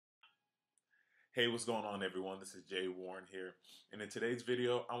Hey, what's going on everyone? This is Jay Warren here. And in today's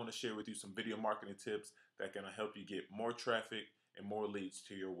video, I want to share with you some video marketing tips that can help you get more traffic and more leads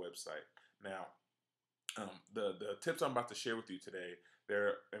to your website. Now, the tips I'm about to share with you today,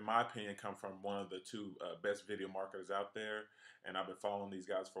 they're, in my opinion, come from one of the two best video marketers out there. And I've been following these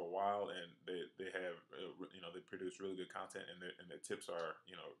guys for a while, and they have, they produce really good content, and their tips are,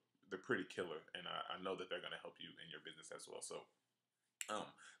 they're pretty killer. And I know that they're going to help you in your business as well. So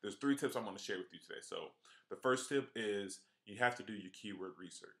there's three tips I'm going to share with you today. So the first tip is you have to do your keyword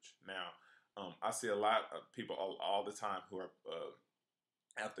research. Now, I see a lot of people all the time who are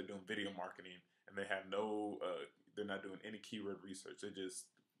out there doing video marketing, and they have they're not doing any keyword research. They're just,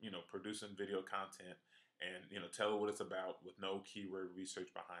 producing video content and, tell what it's about with no keyword research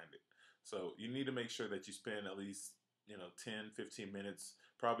behind it. So you need to make sure that you spend at least 10, 15 minutes,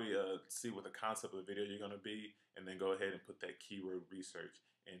 probably see what the concept of the video you're going to be, and then go ahead and put that keyword research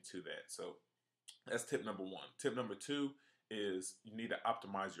into that. So that's tip number one. Tip number two is you need to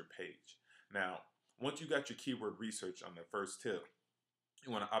optimize your page. Now, once you got your keyword research on the first tip,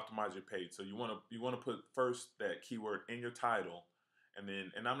 you want to optimize your page. So you want to put first that keyword in your title, and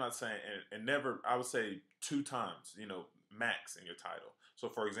then, and I'm not saying, and never, I would say 2 times, max in your title. So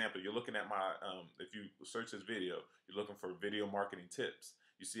for example, you're looking at my, if you search this video, you're looking for video marketing tips.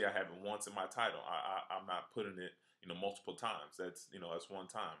 You see I have it once in my title. I'm not putting it, multiple times. That's, that's one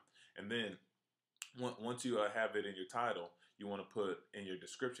time. And then once you have it in your title, you want to put in your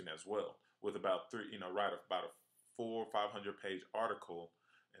description as well, with about write about a 400 or 500 page article,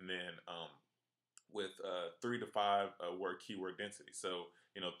 and then with 3 to 5 word keyword density. So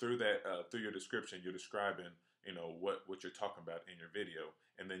through that through your description, you're describing what you're talking about in your video,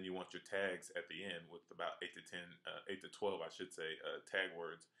 and then you want your tags at the end with about 8 to 10, 8 to 12, I should say, tag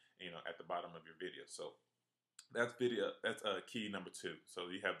words, at the bottom of your video. So that's key number 2. So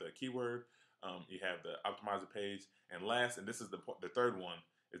you have the keyword, you have the optimizer page, and last, and this is the third one,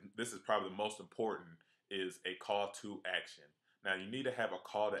 this is probably the most important, is a call to action. Now, you need to have a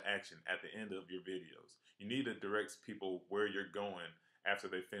call to action at the end of your videos. You need to direct people where you're going after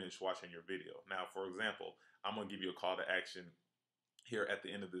they finish watching your video. Now, for example, I'm going to give you a call to action here at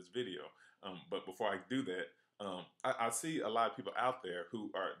the end of this video. But before I do that, I see a lot of people out there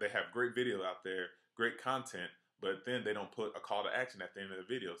they have great video out there, great content, but then they don't put a call to action at the end of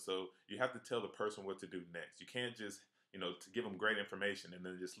the video. So you have to tell the person what to do next. You can't just, to give them great information and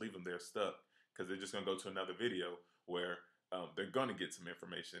then just leave them there stuck, because they're just going to go to another video where they're going to get some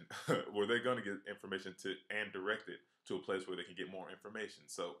information, where they're going to get information and direct it to a place where they can get more information.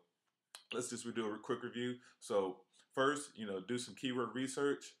 So let's just do a quick review. So first, do some keyword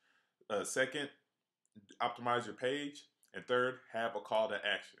research. Second, optimize your page. And third, have a call to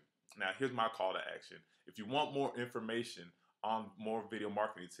action. Now, here's my call to action. If you want more information on more video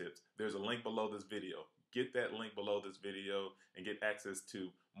marketing tips, there's a link below this video. Get that link below this video and get access to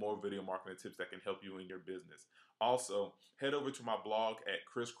more video marketing tips that can help you in your business. Also, head over to my blog at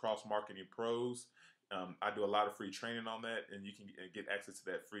Crisscross Marketing Pros. I do a lot of free training on that, and you can get access to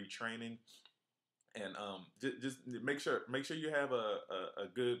that free training. And just make sure you have a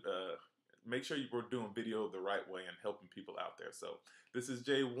good, make sure we're doing video the right way and helping people out there. So this is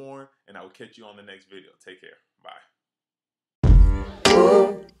Jay Warren, and I will catch you on the next video. Take care. Bye.